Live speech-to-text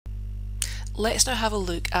let's now have a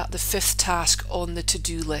look at the fifth task on the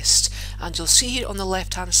to-do list, and you'll see here on the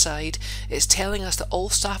left hand side it's telling us that all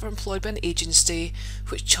staff are employed by an agency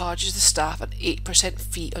which charges the staff an 8%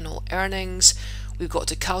 fee on all earnings. We've got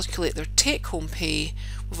to calculate their take-home pay,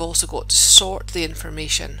 we've also got to sort the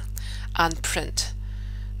information and print.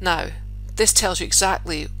 Now this tells you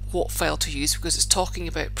exactly what file to use because it's talking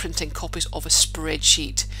about printing copies of a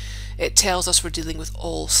spreadsheet. It tells us we're dealing with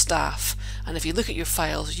all staff, and if you look at your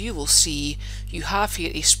files you will see you have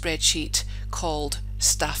here a spreadsheet called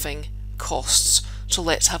staffing costs. So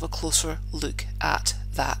let's have a closer look at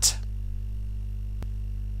that.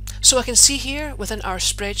 So I can see here within our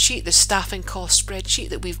spreadsheet, the staffing cost spreadsheet,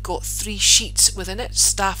 that we've got 3 sheets within it.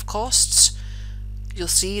 Staff costs, you'll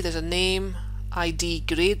see there's a name, ID,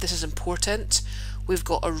 grade, this is important. We've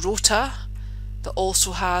got a rota that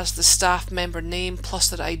also has the staff member name plus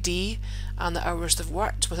their ID and the hours they've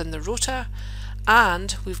worked within the rota,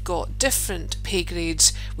 and we've got different pay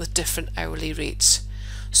grades with different hourly rates.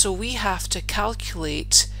 So we have to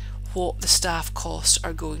calculate what the staff costs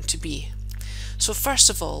are going to be. So first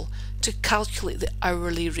of all, to calculate the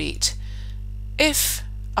hourly rate, if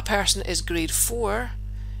a person is grade 4,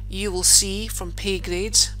 you will see from pay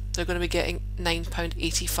grades they're going to be getting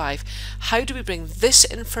 £9.85. How do we bring this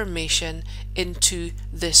information into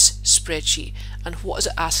this spreadsheet, and what is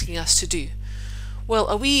it asking us to do? Well,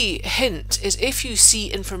 a wee hint is if you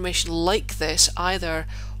see information like this either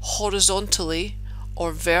horizontally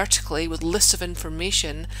or vertically with lists of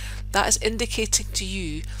information, that is indicating to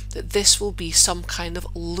you that this will be some kind of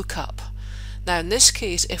lookup. Now in this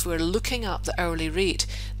case, if we're looking up the hourly rate,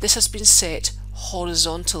 this has been set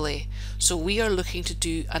horizontally, so we are looking to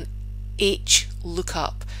do an H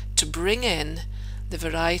lookup to bring in the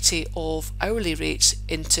variety of hourly rates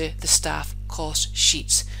into the staff cost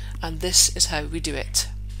sheets, and this is how we do it.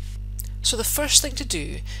 So the first thing to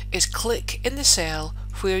do is click in the cell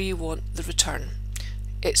where you want the return.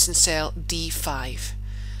 It's in cell D5.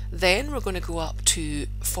 Then we're going to go up to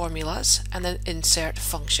formulas and then insert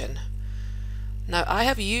function. Now I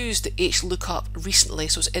have used the H lookup recently,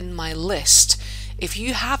 so it's in my list. If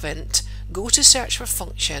you haven't, go to search for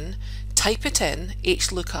function, type it in,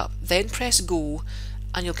 H lookup, then press go,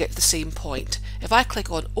 and you'll get to the same point. If I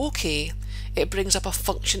click on OK, it brings up a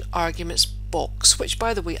function arguments box, which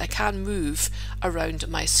by the way I can move around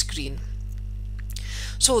my screen.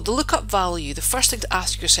 So the lookup value, the first thing to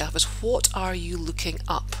ask yourself is, what are you looking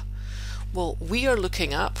up? Well, we are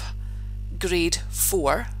looking up grade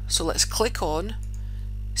 4, so let's click on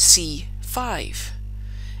C5.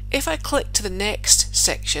 If I click to the next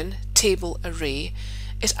section, table array,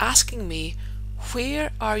 it's asking me,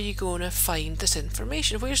 where are you going to find this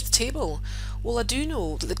information? Where's the table? Well, I do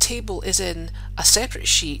know that the table is in a separate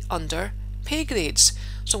sheet under pay grades.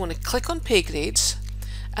 So I'm going to click on pay grades,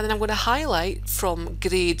 and then I'm going to highlight from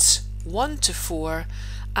grades 1 to 4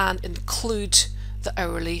 and include the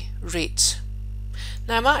hourly rates.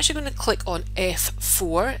 Now I'm actually going to click on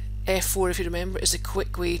F4. F4, if you remember, is a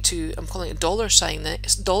quick way to, I'm calling it dollar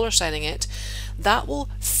signing it. That will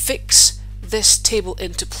fix this table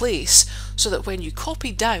into place so that when you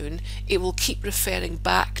copy down, it will keep referring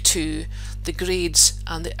back to the grades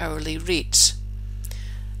and the hourly rates.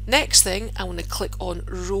 Next thing, I'm going to click on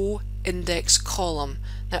row index column.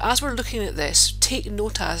 Now as we're looking at this, take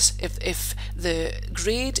note as if the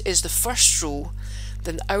grade is the first row,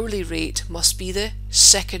 then the hourly rate must be the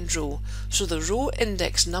second row. So the row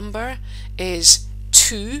index number is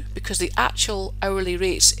 2 because the actual hourly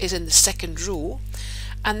rates is in the second row.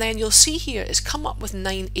 And then you'll see here it's come up with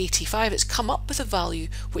 985. It's come up with a value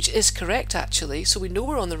which is correct actually, so we know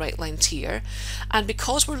we're on the right lines here. And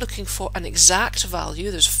because we're looking for an exact value,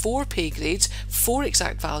 there's 4 pay grades, 4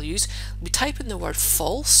 exact values, we type in the word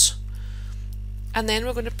false, and then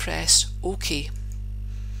we're going to press OK.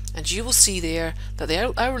 And you will see there that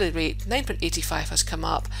the hourly rate 9.85 has come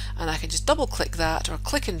up, and I can just double click that or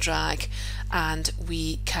click and drag, and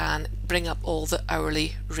we can bring up all the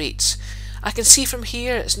hourly rates. I can see from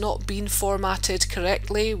here it's not been formatted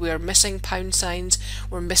correctly. We're missing pound signs,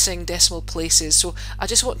 we're missing decimal places, so I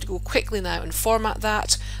just want to go quickly now and format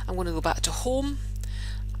that. I'm going to go back to home.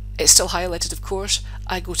 It's still highlighted, of course.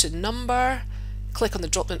 I go to number, click on the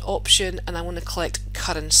drop down option, and I want to select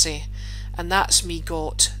currency, and that's me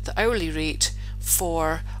got the hourly rate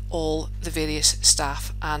for all the various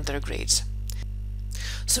staff and their grades.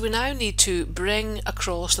 So we now need to bring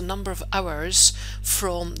across the number of hours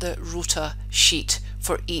from the rota sheet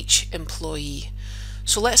for each employee.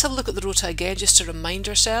 So let's have a look at the rota again just to remind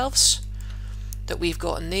ourselves that we've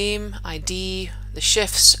got a name, ID, the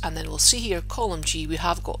shifts, and then we'll see here column G we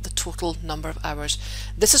have got the total number of hours.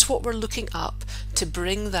 This is what we're looking up to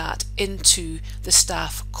bring that into the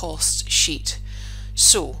staff costs sheet.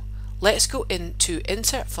 So let's go into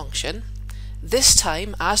insert function. This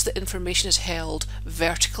time, as the information is held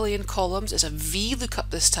vertically in columns, it's a V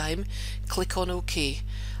lookup this time. Click on OK.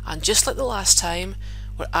 And just like the last time,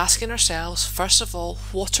 we're asking ourselves, first of all,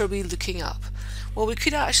 what are we looking up? Well, we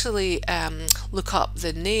could actually look up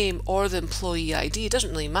the name or the employee ID. It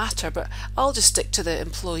doesn't really matter, but I'll just stick to the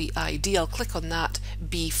employee ID. I'll click on that,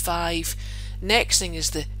 B5. Next thing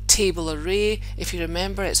is the table array. If you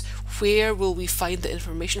remember, it's where will we find the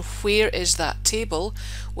information? Where is that table?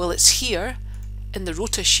 Well, it's here in the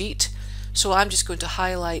rota sheet. So I'm just going to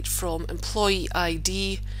highlight from employee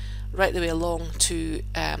ID right the way along to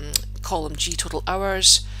column G, total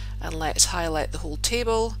hours, and let's highlight the whole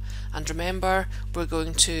table. And remember, we're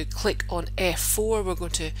going to click on F4, we're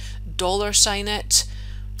going to $sign it,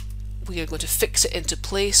 we are going to fix it into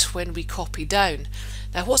place when we copy down.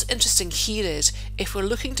 Now what's interesting here is, if we're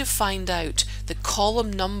looking to find out the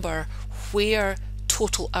column number where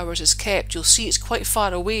total hours is kept, you'll see it's quite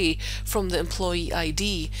far away from the employee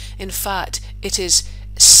ID. In fact, it is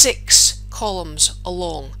 6 columns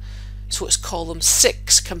along. So it's column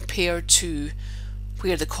 6 compared to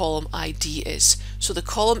where the column ID is. So the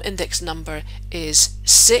column index number is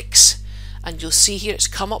 6, and you'll see here it's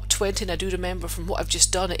come up 20, and I do remember from what I've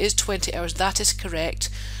just done it is 20 hours, that is correct.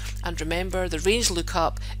 And remember, the range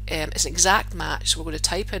lookup is an exact match, so we're going to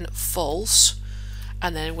type in false,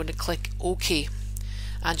 and then we're going to click OK.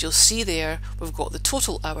 And you'll see there we've got the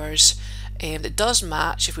total hours, and it does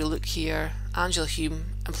match. If we look here, Angela Hume,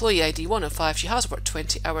 employee ID 105, she has worked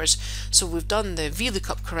 20 hours, so we've done the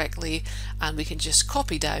VLOOKUP correctly, and we can just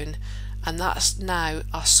copy down, and that's now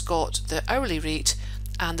us got the hourly rate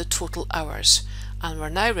and the total hours, and we're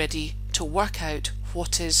now ready to work out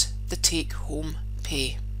what is the take-home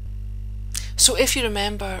pay. So if you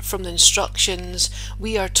remember from the instructions,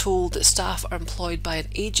 we are told that staff are employed by an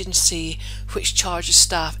agency which charges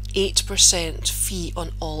staff 8% fee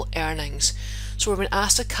on all earnings. So we're being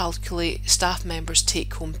asked to calculate staff members'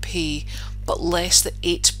 take-home pay, but less the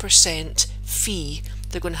 8% fee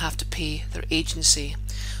they're going to have to pay their agency.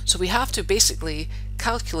 So we have to basically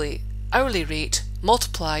calculate hourly rate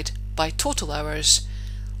multiplied by total hours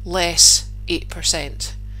less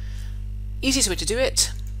 8%. Easiest way to do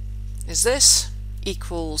it is this,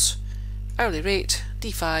 equals hourly rate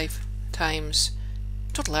D5 times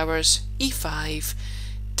total hours E5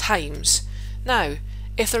 times. Now,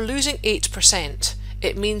 if they're losing 8%,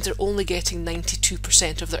 it means they're only getting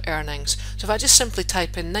 92% of their earnings. So if I just simply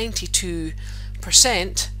type in 92%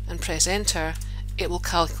 and press enter, it will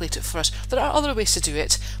calculate it for us. There are other ways to do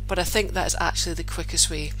it, but I think that is actually the quickest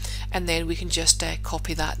way, and then we can just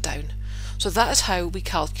copy that down. So that is how we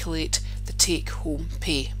calculate the take-home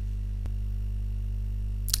pay.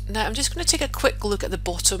 Now I'm just going to take a quick look at the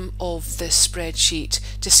bottom of this spreadsheet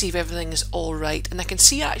to see if everything is all right, and I can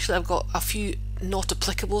see actually I've got a few not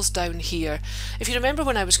applicables down here. If you remember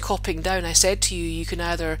when I was copying down, I said to you you can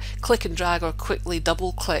either click and drag or quickly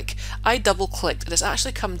double click. I double clicked and it's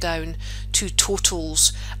actually come down to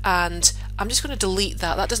totals, and I'm just going to delete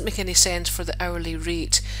that. That doesn't make any sense for the hourly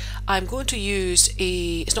rate. I'm going to use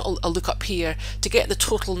it's not a lookup here, to get the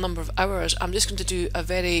total number of hours. I'm just going to do a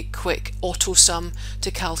very quick auto sum to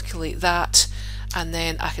calculate that, and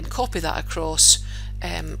then I can copy that across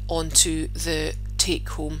onto the take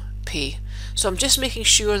home pay. So I'm just making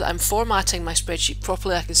sure that I'm formatting my spreadsheet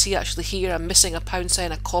properly. I can see actually here I'm missing a pound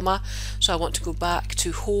sign, a comma, so I want to go back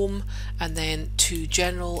to home and then to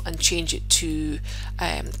general and change it to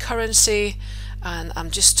currency, and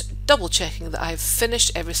I'm just double checking that I've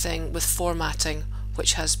finished everything with formatting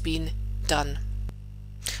which has been done.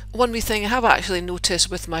 One wee thing I have actually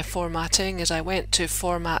noticed with my formatting is I went to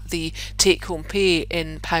format the take-home pay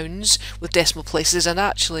in pounds with decimal places, and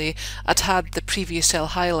actually I'd had the previous cell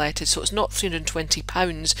highlighted, so it's not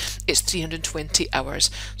 £320, it's 320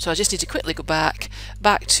 hours. So I just need to quickly go back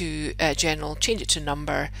to general, change it to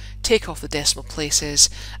number, take off the decimal places,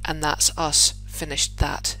 and that's us finished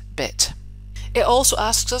that bit. It also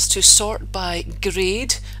asks us to sort by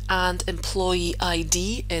grade and employee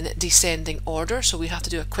ID in descending order, so we have to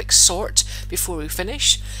do a quick sort before we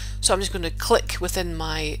finish. So I'm just going to click within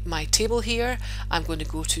my table here. I'm going to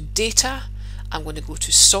go to data, I'm going to go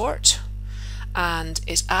to sort, and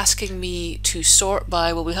it's asking me to sort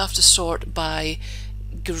by, well, we have to sort by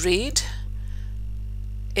grade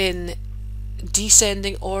in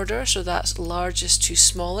descending order, so that's largest to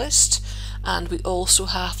smallest, and we also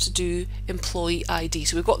have to do employee ID.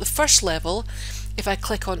 So we've got the first level, If I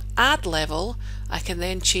click on Add Level, I can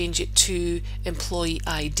then change it to Employee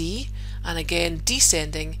ID, and again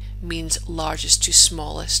descending means largest to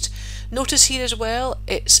smallest. Notice here as well,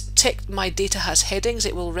 it's ticked my data has headings.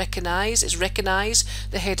 It will recognize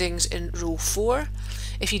the headings in row 4.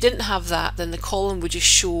 If you didn't have that, then the column would just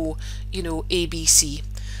show, you know, ABC.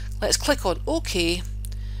 Let's click on OK,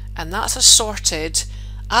 and that's assorted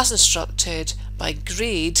as instructed by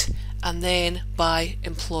grade and then by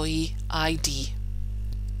employee ID.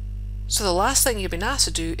 So the last thing you've been asked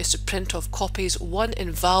to do is to print off copies, one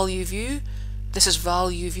in value view. This is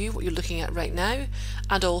value view, what you're looking at right now,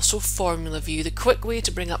 and also formula view. The quick way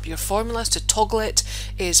to bring up your formulas, to toggle it,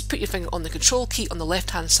 is put your finger on the control key on the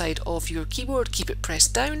left hand side of your keyboard, keep it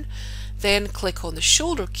pressed down, then click on the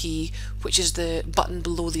shoulder key, which is the button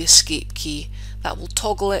below the escape key. That will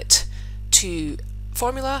toggle it to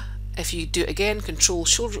formula. If you do it again, control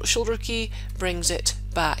shoulder key brings it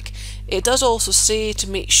back. It does also say to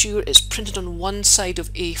make sure it's printed on one side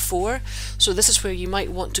of A4, so this is where you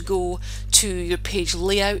might want to go to your page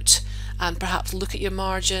layout and perhaps look at your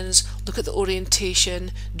margins, look at the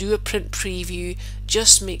orientation, do a print preview,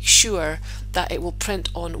 just make sure that it will print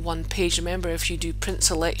on one page. Remember, if you do print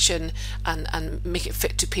selection and make it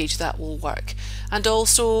fit to page, that will work. And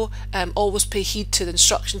also always pay heed to the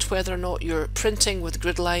instructions whether or not you're printing with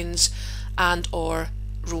grid lines and or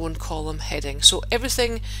row and column heading. So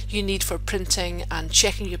everything you need for printing and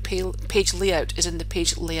checking your page layout is in the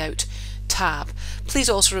page layout tab. Please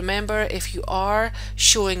also remember, if you are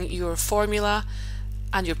showing your formula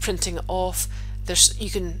and you're printing it off, you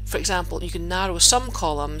can, for example, you can narrow some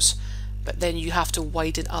columns, but then you have to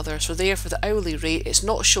widen others. So there, for the hourly rate, it's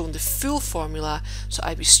not showing the full formula, so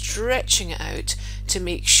I'd be stretching it out to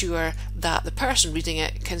make sure that the person reading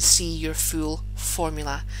it can see your full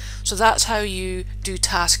formula. So that's how you do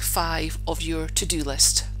task 5 of your to-do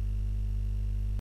list.